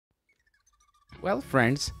Well,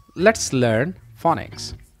 friends, let's learn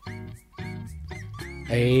phonics.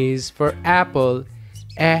 A is for apple,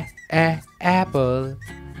 apple.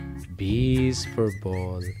 B is for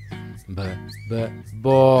ball,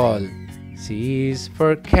 ball. C is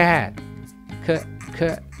for cat,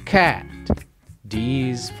 cat. D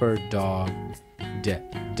is for dog,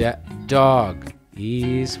 dog.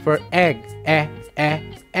 E is for egg,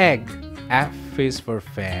 egg. F is for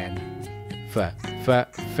fan,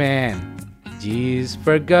 fan. G is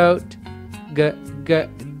for goat,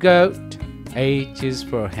 goat. H is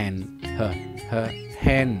for hen,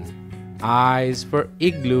 hen. I is for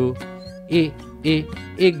igloo,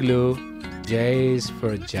 igloo. J is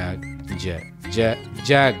for jug,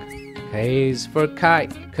 jug. K is for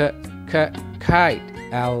kite, kite.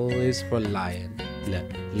 L is for lion,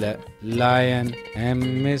 lion.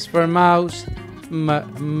 M is for mouse,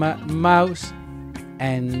 mouse.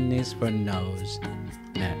 N is for nose,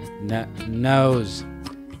 nose.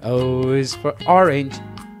 O is for orange,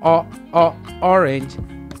 orange.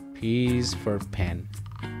 P is for pen,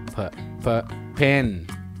 pen.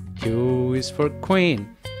 Q is for queen,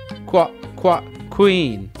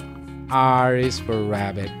 queen. R is for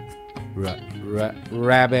rabbit,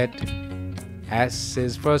 rabbit. S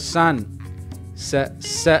is for sun,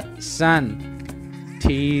 sun.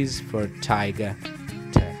 T is for tiger,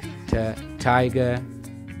 tiger.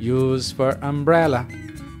 U is for umbrella,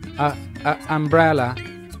 umbrella.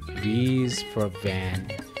 V is for van,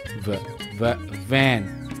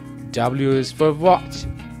 van. W is for watch,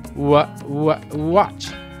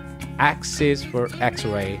 watch. X is for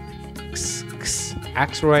x-ray,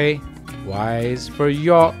 x-ray. Y is for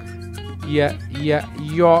York,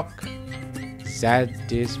 York. Z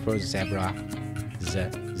is for zebra,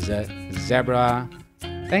 zebra.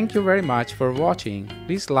 Thank you very much for watching.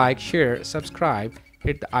 Please like, share, subscribe,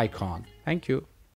 hit the icon. Thank you.